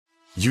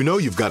You know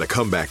you've got a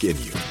comeback in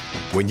you.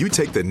 When you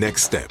take the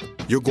next step,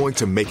 you're going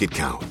to make it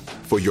count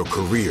for your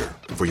career,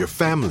 for your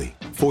family,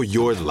 for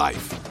your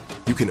life.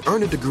 You can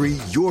earn a degree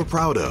you're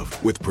proud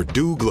of with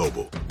Purdue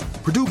Global.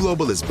 Purdue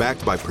Global is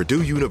backed by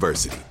Purdue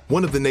University,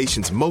 one of the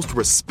nation's most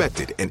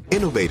respected and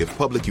innovative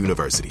public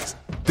universities.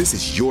 This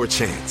is your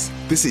chance.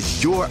 This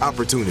is your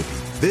opportunity.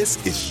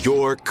 This is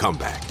your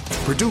comeback.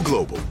 Purdue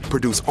Global,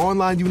 Purdue's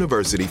online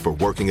university for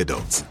working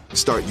adults.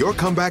 Start your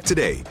comeback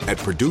today at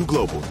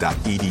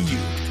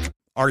purdueglobal.edu.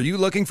 Are you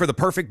looking for the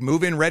perfect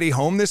move-in ready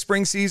home this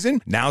spring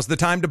season? Now's the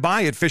time to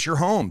buy at Fisher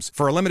Homes.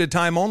 For a limited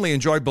time only,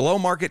 enjoy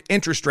below-market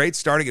interest rates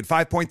starting at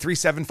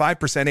 5.375%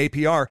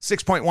 APR,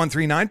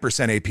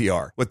 6.139%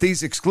 APR. With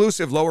these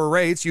exclusive lower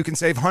rates, you can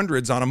save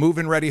hundreds on a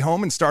move-in ready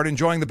home and start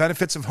enjoying the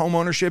benefits of home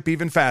ownership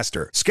even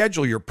faster.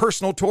 Schedule your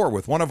personal tour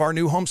with one of our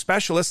new home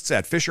specialists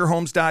at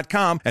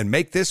FisherHomes.com and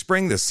make this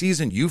spring the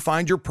season you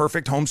find your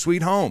perfect home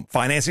sweet home.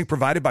 Financing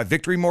provided by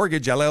Victory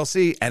Mortgage,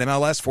 LLC,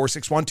 NMLS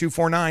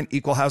 461249,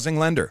 Equal Housing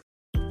Lender.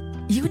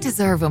 You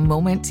deserve a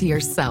moment to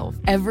yourself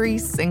every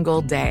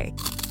single day.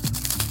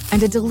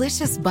 And a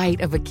delicious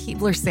bite of a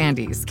Keebler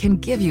Sandies can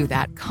give you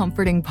that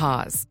comforting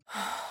pause.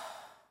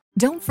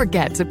 Don't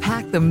forget to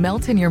pack the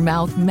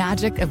melt-in-your-mouth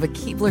magic of a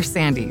Keebler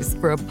Sandies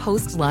for a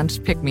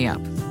post-lunch pick-me-up.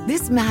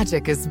 This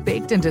magic is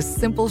baked into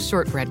simple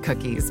shortbread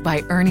cookies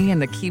by Ernie and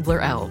the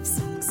Keebler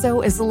Elves. So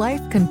as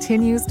life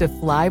continues to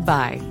fly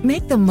by,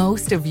 make the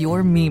most of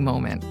your me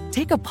moment.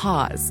 Take a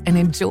pause and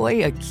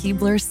enjoy a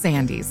Keebler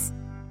Sandies.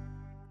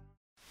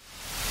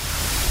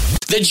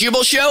 The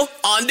Jubal Show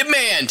on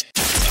demand.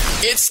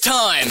 It's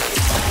time.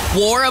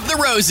 War of the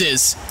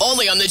Roses,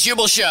 only on The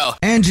Jubal Show.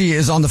 Angie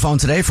is on the phone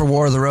today for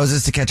War of the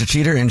Roses to catch a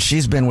cheater, and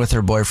she's been with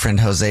her boyfriend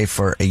Jose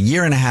for a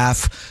year and a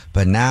half,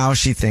 but now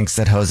she thinks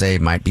that Jose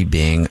might be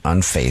being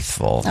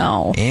unfaithful.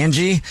 Oh.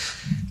 Angie,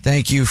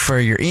 thank you for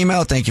your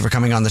email. Thank you for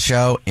coming on the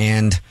show,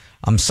 and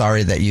I'm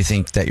sorry that you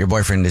think that your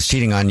boyfriend is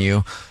cheating on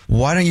you.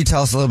 Why don't you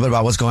tell us a little bit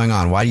about what's going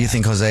on? Why do you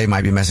think Jose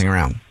might be messing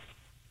around?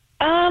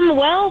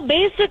 Well,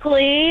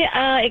 basically,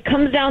 it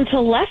comes down to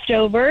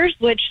leftovers,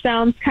 which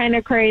sounds kind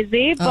of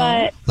crazy,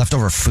 but...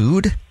 Leftover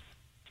food?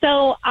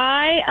 So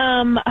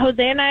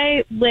Jose and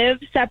I live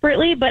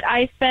separately, but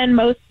I spend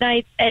most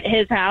nights at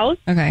his house.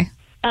 Okay.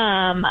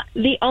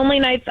 The only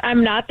nights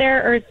I'm not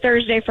there are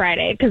Thursday,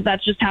 Friday, because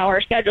that's just how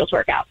our schedules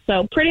work out.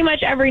 So pretty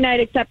much every night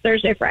except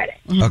Thursday, Friday.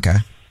 Mm-hmm. Okay.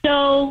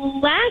 So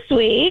last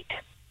week...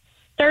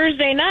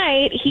 Thursday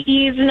night,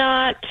 he's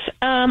not,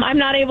 I'm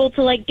not able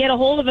to, get a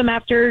hold of him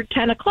after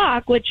 10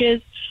 o'clock, which is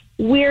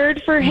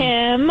weird for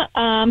him.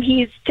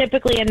 He's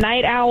typically a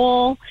night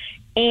owl,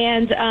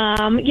 and,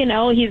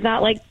 he's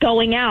not,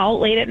 going out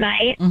late at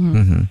night.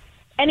 Mm-hmm.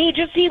 And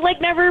he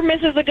never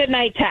misses a good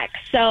night text.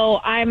 So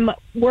I'm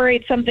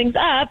worried something's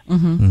up.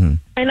 Mm-hmm.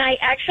 And I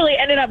actually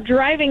ended up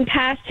driving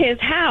past his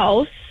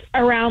house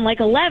around,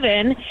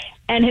 11,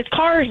 and his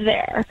car's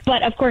there.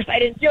 But, of course, I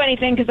didn't do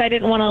anything because I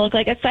didn't want to look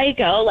like a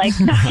psycho,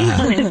 knocking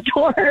on his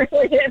door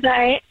late at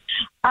night.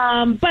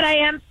 But I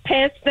am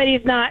pissed that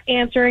he's not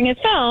answering his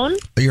phone.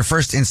 But your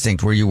first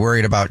instinct, were you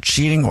worried about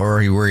cheating, or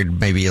were you worried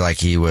maybe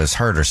he was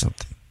hurt or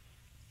something?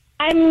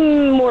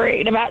 I'm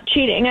worried about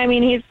cheating. I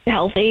mean, he's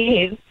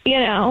healthy.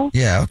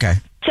 Yeah, okay.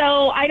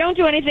 So I don't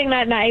do anything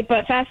that night,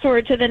 but fast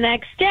forward to the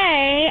next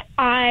day,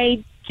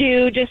 I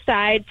do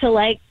decide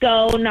to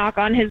go knock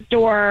on his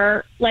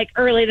door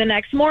early the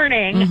next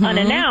morning,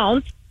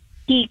 unannounced.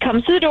 He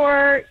comes to the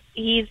door.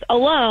 He's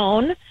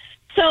alone.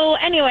 So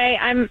anyway,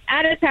 I'm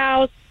at his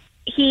house.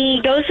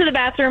 He goes to the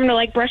bathroom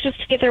to brush his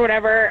teeth or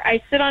whatever.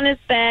 I sit on his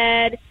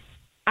bed.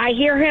 I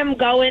hear him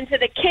go into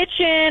the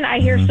kitchen. I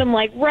hear some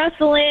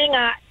rustling.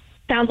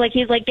 Sounds like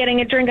he's getting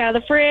a drink out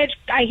of the fridge.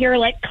 I hear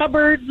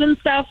cupboards and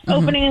stuff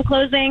opening and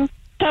closing.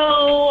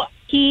 So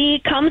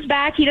he comes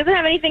back. He doesn't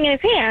have anything in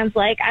his hands.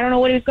 I don't know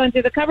what he was going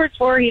through the cupboards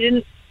for. He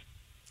didn't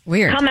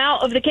come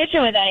out of the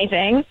kitchen with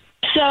anything.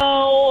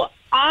 So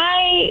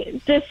I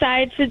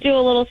decide to do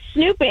a little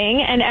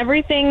snooping, and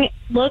everything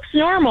looks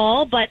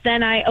normal. But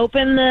then I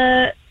open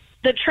the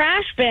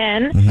trash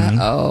bin,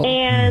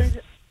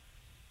 and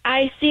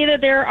I see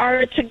that there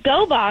are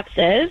to-go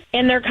boxes,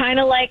 and they're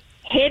kind of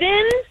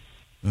hidden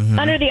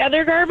under the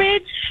other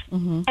garbage.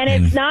 And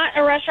it's not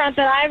a restaurant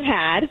that I've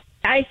had.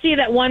 I see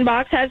that one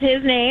box has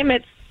his name.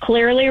 It's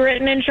clearly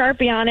written in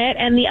Sharpie on it.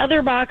 And the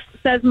other box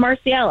says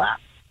Marciela.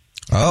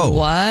 Oh.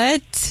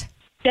 What?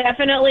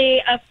 Definitely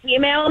a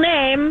female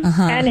name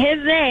and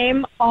his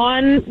name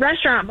on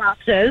restaurant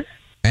boxes.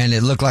 And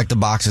it looked like the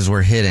boxes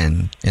were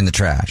hidden in the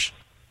trash.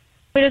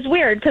 But it's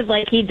weird because,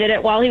 he did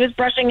it while he was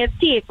brushing his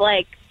teeth.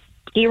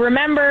 He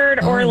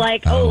remembered or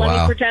let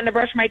me pretend to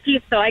brush my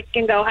teeth so I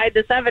can go hide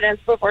this evidence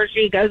before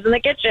she goes in the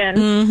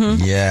kitchen.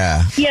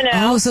 Yeah.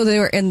 Oh, so they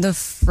were in the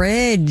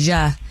fridge.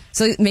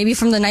 So maybe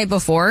from the night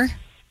before?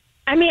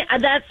 I mean,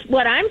 that's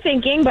what I'm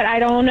thinking, but I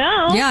don't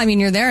know. Yeah, I mean,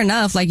 you're there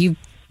enough.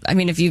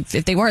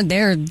 If they weren't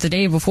there the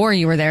day before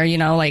you were there,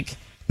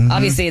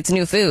 obviously it's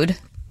new food.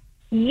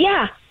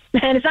 Yeah.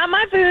 And it's not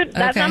my food.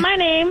 That's not my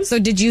name. So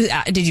did you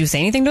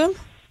say anything to him?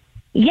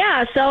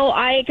 Yeah, so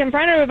I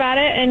confronted him about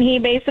it, and he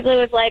basically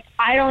was like,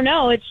 I don't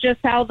know, it's just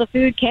how the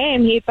food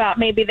came. He thought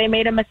maybe they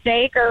made a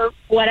mistake or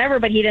whatever,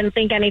 but he didn't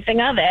think anything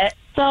of it.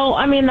 So,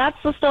 I mean,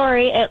 that's the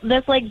story.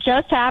 This,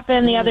 just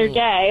happened the other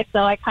day, so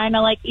I kind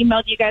of,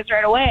 emailed you guys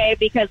right away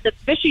because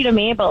it's fishy to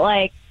me,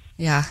 but,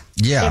 Yeah.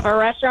 if a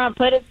restaurant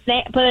put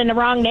in the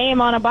wrong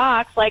name on a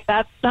box,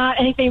 that's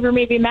not anything for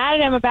me to be mad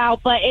at him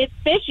about, but it's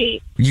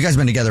fishy. You guys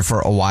been together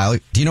for a while.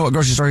 Do you know what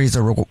grocery store he's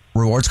a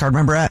rewards card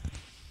member at?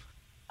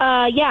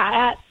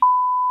 Yeah,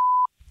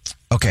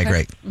 Okay,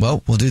 great.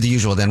 Well, we'll do the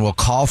usual then. We'll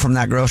call from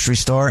that grocery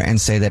store and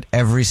say that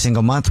every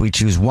single month we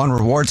choose one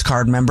rewards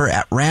card member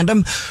at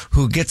random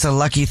who gets a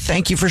lucky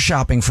thank you for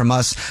shopping from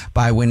us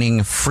by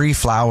winning free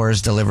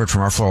flowers delivered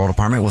from our floral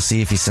department. We'll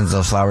see if he sends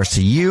those flowers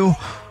to you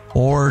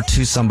or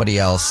to somebody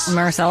else.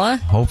 Marcella?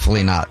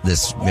 Hopefully not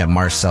this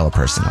Marcella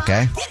person,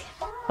 okay?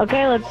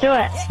 Okay, let's do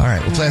it. All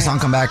right, we'll play a song,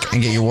 come back,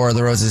 and get your War of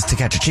the Roses to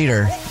catch a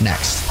cheater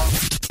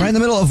next. Right in the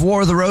middle of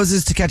War of the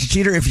Roses to catch a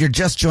cheater. If you're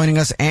just joining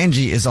us,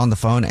 Angie is on the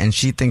phone, and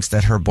she thinks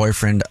that her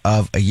boyfriend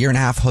of a year and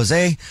a half,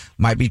 Jose,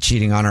 might be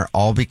cheating on her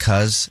all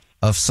because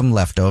of some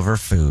leftover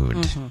food.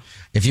 Mm-hmm.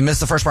 If you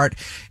missed the first part,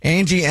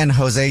 Angie and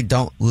Jose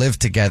don't live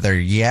together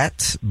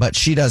yet, but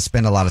she does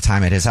spend a lot of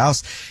time at his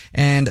house.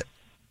 And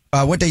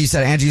what day you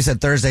said, Angie? You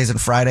said Thursdays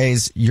and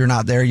Fridays. You're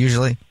not there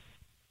usually?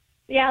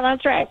 Yeah,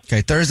 that's right. Okay,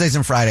 Thursdays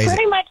and Fridays.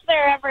 Pretty much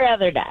there every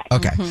other day.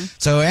 Okay. Mm-hmm.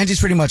 So Angie's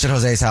pretty much at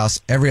Jose's house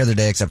every other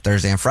day except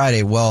Thursday and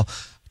Friday. Well,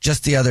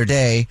 just the other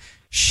day,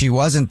 she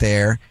wasn't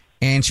there,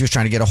 and she was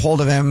trying to get a hold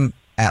of him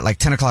at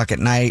 10 o'clock at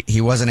night.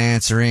 He wasn't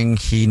answering.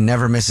 He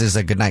never misses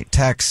a goodnight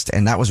text,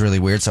 and that was really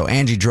weird. So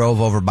Angie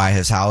drove over by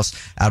his house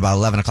at about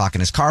 11 o'clock,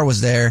 and his car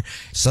was there.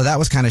 So that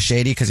was kind of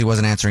shady because he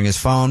wasn't answering his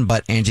phone,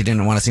 but Angie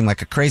didn't want to seem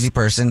like a crazy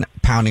person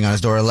pounding on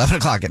his door at 11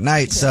 o'clock at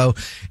night. So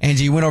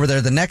Angie went over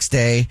there the next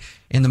day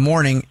in the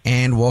morning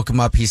and woke him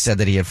up. He said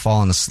that he had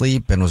fallen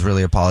asleep and was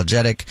really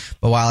apologetic.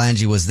 But while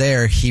Angie was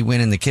there, he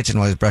went in the kitchen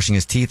while he was brushing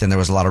his teeth, and there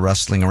was a lot of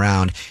rustling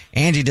around.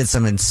 Angie did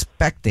some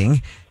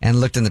inspecting and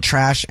looked in the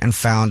trash and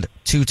found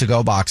 2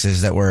 to-go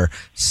boxes that were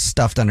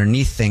stuffed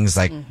underneath things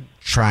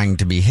trying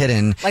to be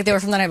hidden. Like they were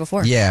from the night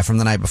before. Yeah, from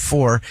the night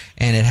before.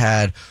 And it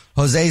had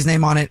Jose's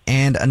name on it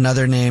and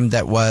another name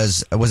that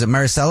was it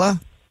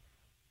Maricela?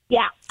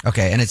 Yeah.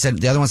 Okay, and it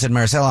said the other one said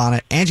Maricela on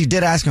it. Angie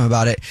did ask him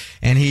about it,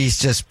 and he's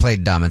just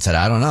played dumb and said,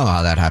 I don't know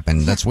how that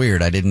happened. That's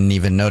weird. I didn't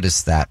even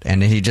notice that.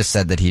 And he just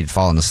said that he'd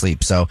fallen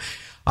asleep. So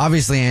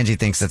obviously Angie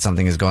thinks that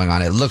something is going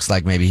on. It looks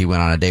like maybe he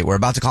went on a date. We're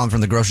about to call him from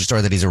the grocery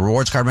store that he's a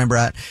rewards card member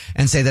at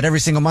and say that every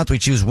single month we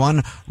choose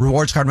one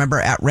rewards card member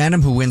at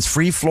random who wins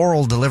free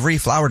flower delivery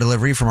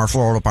from our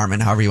floral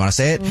department, however you want to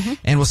say it. Mm-hmm.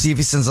 And we'll see if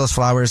he sends those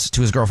flowers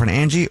to his girlfriend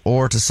Angie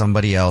or to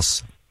somebody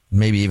else,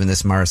 maybe even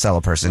this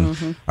Maricela person.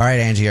 Mm-hmm. All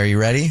right, Angie, are you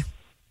ready?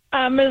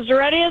 I'm as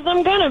ready as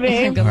I'm gonna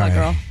be. Good luck,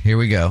 girl. Here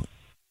we go.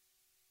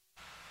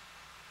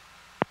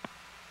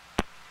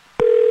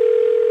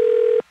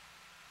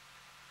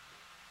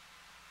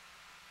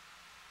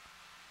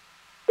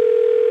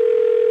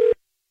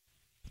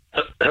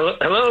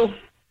 Hello?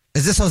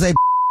 Is this Jose?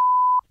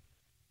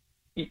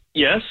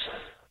 Yes?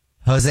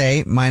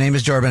 Jose, my name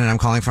is Jordan, and I'm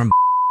calling from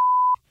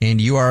and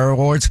you are a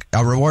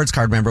rewards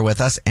card member with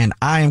us, and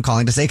I am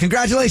calling to say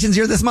congratulations,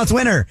 you're this month's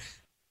winner.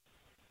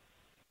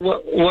 I'm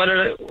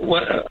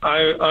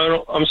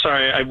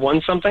sorry, I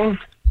won something?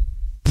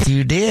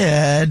 You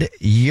did.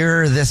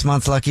 You're this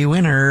month's lucky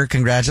winner.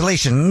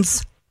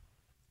 Congratulations.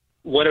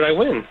 What did I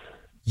win?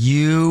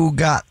 You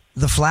got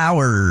the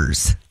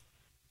flowers.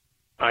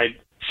 I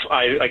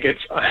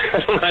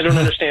don't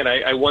understand.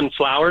 I won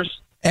flowers?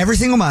 Every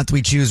single month,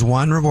 we choose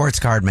one rewards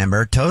card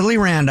member, totally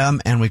random,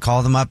 and we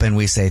call them up and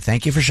we say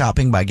thank you for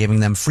shopping by giving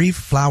them free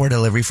flower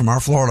delivery from our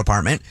floral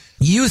department.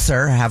 You,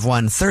 sir, have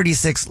won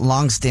 36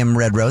 long stem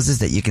red roses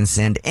that you can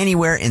send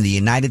anywhere in the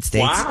United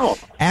States. Wow.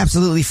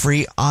 Absolutely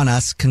free on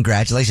us.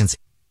 Congratulations.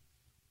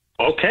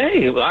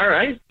 Okay, all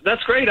right.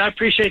 That's great. I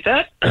appreciate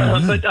that.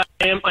 But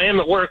I am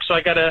at work, so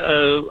I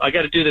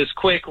gotta do this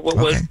quick.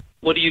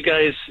 What do you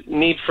guys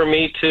need from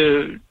me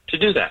to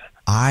do that?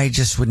 I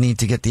just would need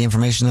to get the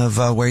information of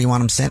where you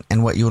want them sent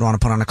and what you would want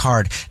to put on a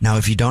card. Now,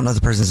 if you don't know the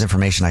person's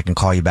information, I can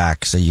call you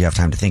back so you have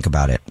time to think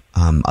about it.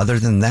 Other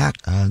than that,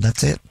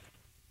 that's it.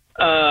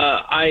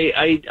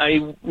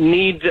 I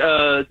need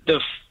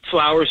the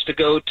flowers to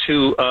go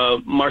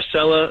to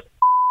Marcella.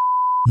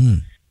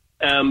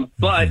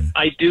 But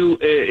I do.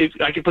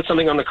 I can put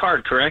something on the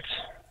card, correct?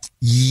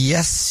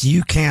 Yes,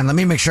 you can. Let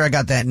me make sure I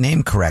got that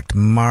name correct.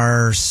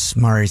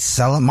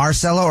 Maricela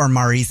or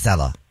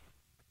Maricela?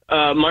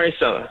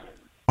 Maricela.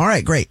 All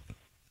right, great.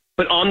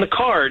 But on the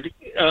card,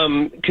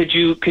 could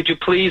you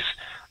please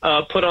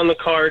put on the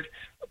card,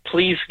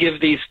 please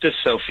give these to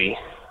Sophie.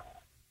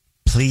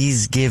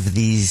 Please give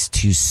these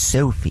to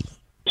Sophie.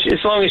 As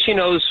long as she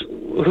knows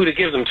who to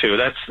give them to.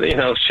 That's,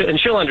 and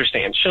she'll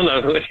understand. She'll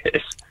know who it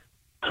is.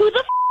 Who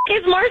the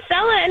is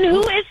Marcella and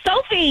who is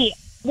Sophie?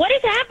 What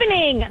is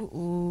happening?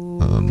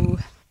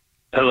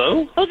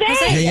 Hello? Jose?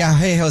 Hey, Yeah.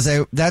 Hey,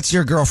 Jose, that's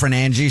your girlfriend,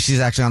 Angie. She's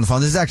actually on the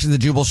phone. This is actually the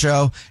Jubal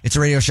Show. It's a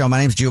radio show. My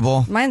name's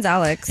Jubal. Mine's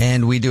Alex.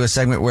 And we do a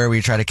segment where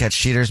we try to catch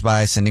cheaters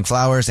by sending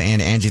flowers.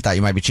 And Angie thought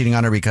you might be cheating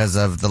on her because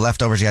of the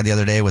leftovers you had the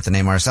other day with the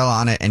name Marcella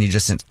on it. And you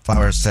just sent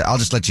flowers. I'll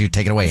just let you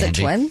take it away, Is it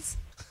Angie. twins?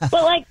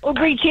 But, like,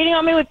 were you cheating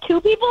on me with two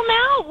people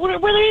now? Where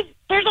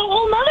there's a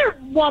whole nother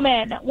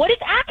woman. What is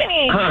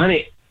happening?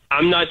 Honey,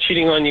 I'm not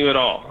cheating on you at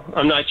all.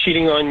 I'm not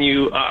cheating on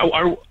you.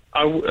 Are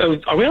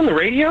we on the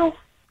radio?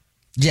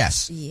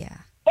 Yes. Yeah.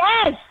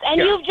 Yes, and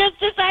Yeah. you've just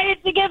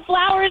decided to give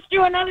flowers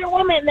to another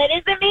woman that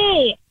isn't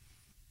me.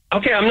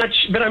 Okay, I'm not,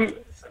 but I'm.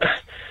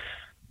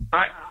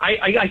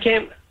 I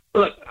can't.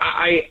 Look,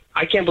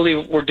 I can't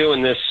believe we're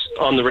doing this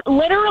on the.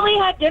 Literally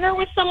had dinner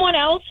with someone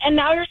else, and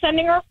now you're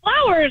sending her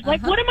flowers.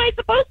 Like, what am I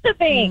supposed to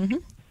think?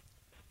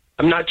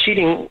 I'm not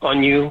cheating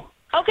on you.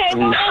 Okay,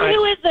 well, then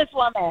who is this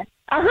woman?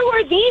 Or who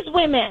are these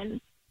women?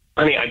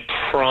 Honey, I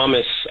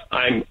promise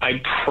I'm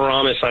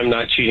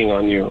not cheating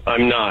on you.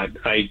 I'm not.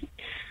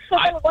 So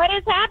then what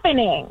is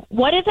happening?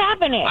 What is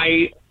happening?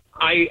 I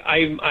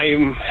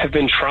have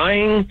been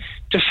trying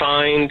to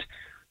find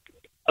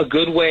a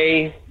good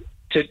way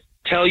to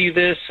tell you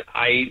this.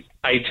 I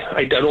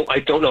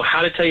don't know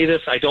how to tell you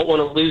this. I don't want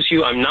to lose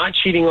you. I'm not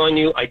cheating on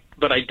you. I'm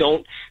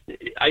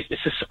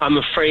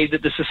afraid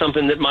that this is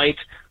something that might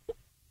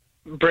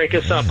break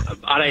us up.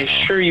 I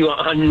assure you,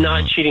 I'm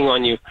not cheating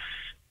on you.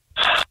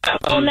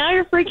 Well, now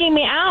you're freaking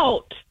me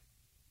out.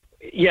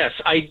 Yes,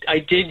 I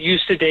did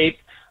used to date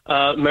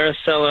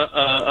Maricela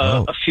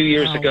a few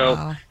years ago.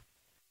 Wow.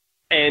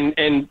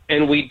 And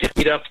we did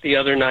meet up the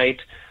other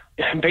night.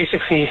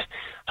 Basically,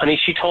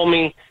 honey, she told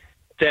me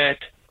that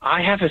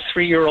I have a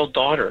 3-year-old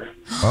daughter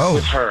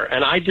with her,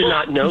 and I did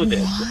not know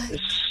this.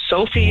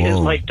 Sophie is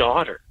my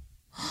daughter.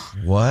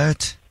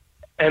 What?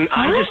 And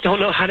I just don't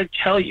know how to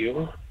tell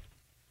you.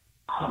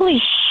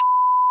 Holy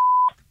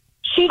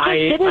She just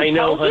didn't I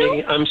know, tell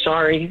you? honey.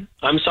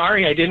 I'm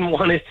sorry. I didn't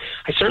want to.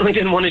 I certainly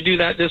didn't want to do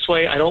that this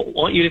way. I don't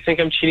want you to think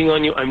I'm cheating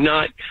on you. I'm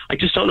not. I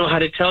just don't know how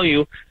to tell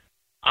you.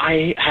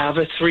 I have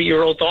a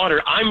 3-year-old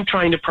daughter. I'm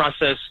trying to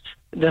process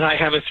that I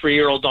have a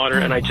 3-year-old daughter,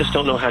 and I just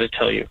don't know how to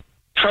tell you.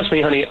 Trust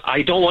me, honey.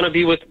 I don't want to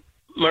be with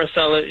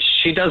Marcella.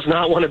 She does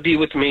not want to be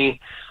with me.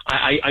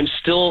 I'm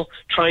still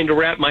trying to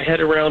wrap my head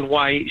around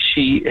why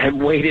she had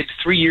waited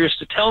 3 years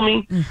to tell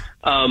me.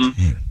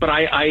 But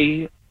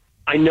I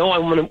know I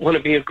want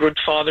to be a good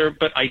father,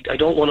 but I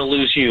don't want to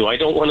lose you. I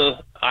don't want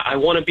to. I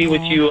want to be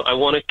with you. I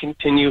want to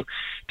continue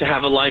to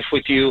have a life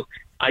with you.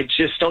 I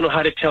just don't know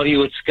how to tell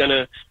you it's going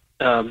to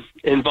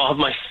involve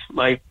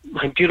my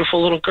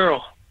beautiful little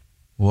girl.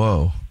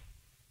 Whoa,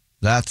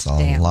 that's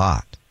a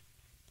lot.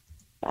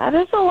 That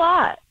is a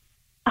lot.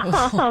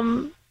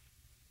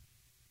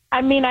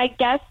 I mean, I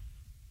guess,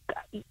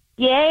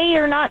 yay,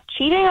 you're not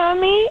cheating on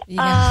me.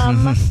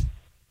 Yeah.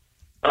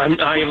 I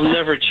will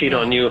never cheat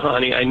on you,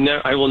 honey.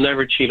 I will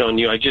never cheat on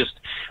you.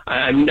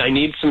 I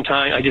need some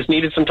time. I just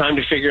needed some time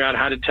to figure out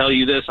how to tell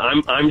you this.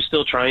 I'm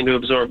still trying to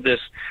absorb this.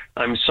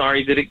 I'm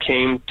sorry that it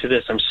came to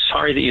this. I'm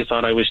sorry that you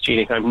thought I was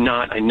cheating. I'm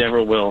not. I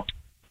never will.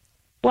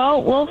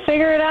 Well, we'll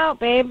figure it out,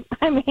 babe.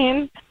 I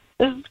mean,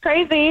 this is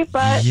crazy,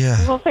 but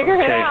we'll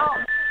figure it out.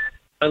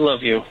 I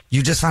love you.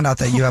 You just found out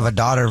that you have a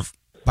daughter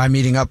by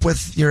meeting up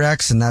with your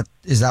ex, and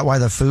is that why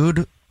the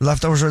food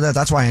leftovers were there?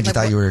 That's why Angie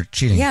thought you were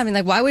cheating. Yeah, I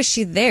mean, why was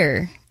she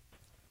there?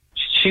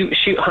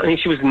 Honey,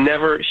 she was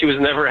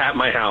never at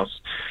my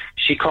house.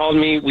 She called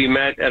me. We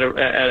met at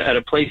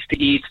a place to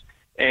eat,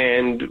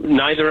 and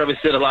neither of us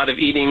did a lot of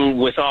eating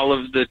with all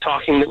of the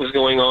talking that was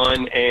going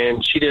on.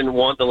 And she didn't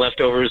want the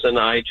leftovers, and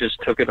I just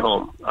took it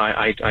home.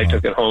 I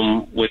took it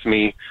home with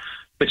me,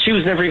 but she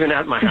was never even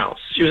at my house.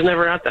 She was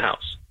never at the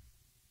house.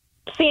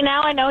 See,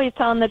 now I know he's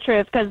telling the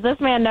truth because this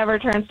man never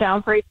turns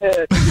down free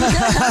food.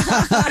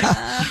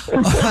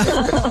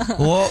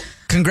 Well,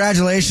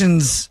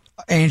 congratulations,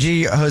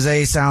 Angie.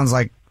 Jose sounds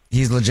like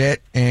he's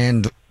legit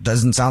and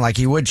doesn't sound like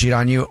he would cheat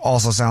on you.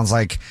 Also sounds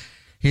like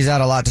he's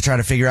had a lot to try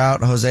to figure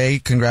out. Jose,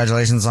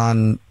 congratulations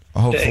on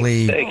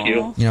hopefully Thank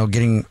you.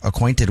 Getting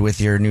acquainted with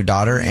your new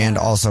daughter. And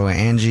also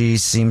Angie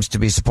seems to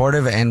be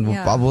supportive, and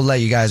we'll let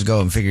you guys go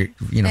and figure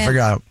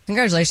out.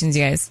 Congratulations,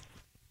 you guys.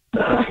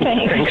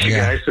 Thanks, you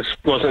guys. This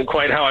wasn't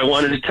quite how I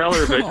wanted to tell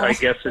her, but I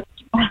guess it's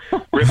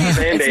rip the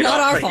Band-Aid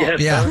off. I guess.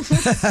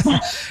 Yeah.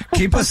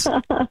 Keep us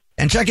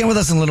and check in with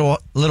us in a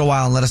little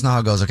while and let us know how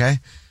it goes, okay?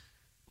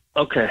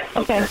 Okay.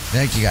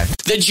 Thank you, guys.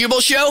 The Jubal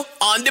Show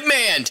on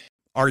demand.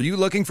 Are you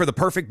looking for the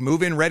perfect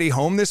move-in ready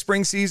home this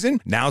spring season?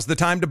 Now's the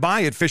time to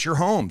buy at Fisher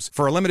Homes.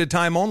 For a limited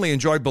time only,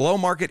 enjoy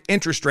below-market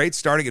interest rates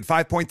starting at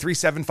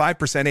 5.375%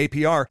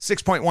 APR,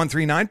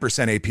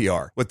 6.139%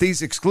 APR. With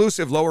these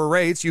exclusive lower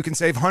rates, you can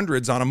save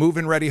hundreds on a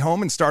move-in ready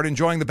home and start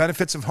enjoying the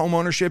benefits of home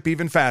ownership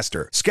even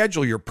faster.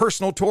 Schedule your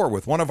personal tour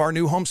with one of our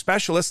new home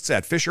specialists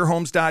at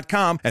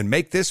FisherHomes.com and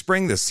make this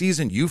spring the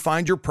season you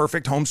find your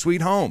perfect home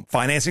sweet home.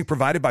 Financing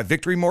provided by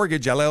Victory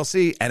Mortgage,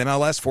 LLC,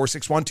 NMLS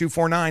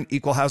 461249,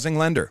 Equal Housing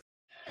Lender.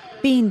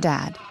 Bean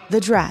Dad, The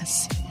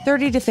Dress,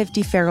 30 to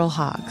 50 Feral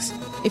Hogs.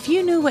 If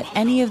you knew what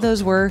any of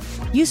those were,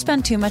 you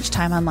spend too much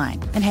time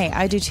online. And hey,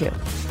 I do too.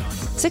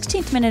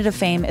 16th Minute of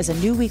Fame is a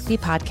new weekly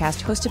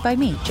podcast hosted by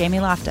me, Jamie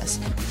Loftus.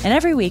 And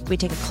every week we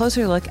take a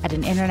closer look at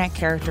an internet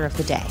character of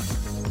the day.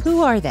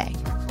 Who are they?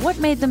 What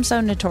made them so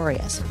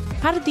notorious?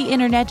 How did the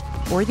internet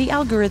or the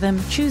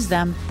algorithm choose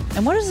them?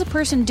 And what does a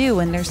person do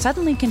when they're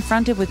suddenly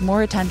confronted with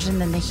more attention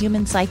than the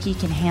human psyche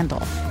can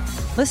handle?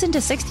 Listen to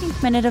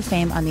 16th Minute of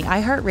Fame on the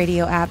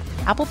iHeartRadio app,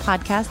 Apple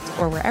Podcasts,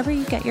 or wherever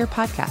you get your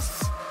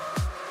podcasts.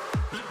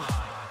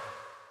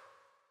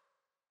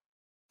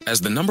 As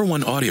the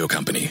 #1 audio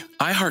company,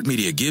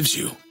 iHeartMedia gives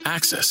you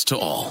access to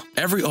all.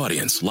 Every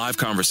audience, live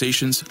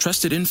conversations,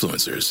 trusted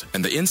influencers,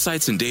 and the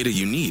insights and data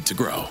you need to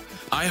grow.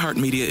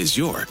 iHeartMedia is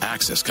your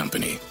access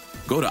company.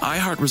 Go to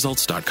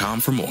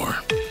iHeartResults.com for more.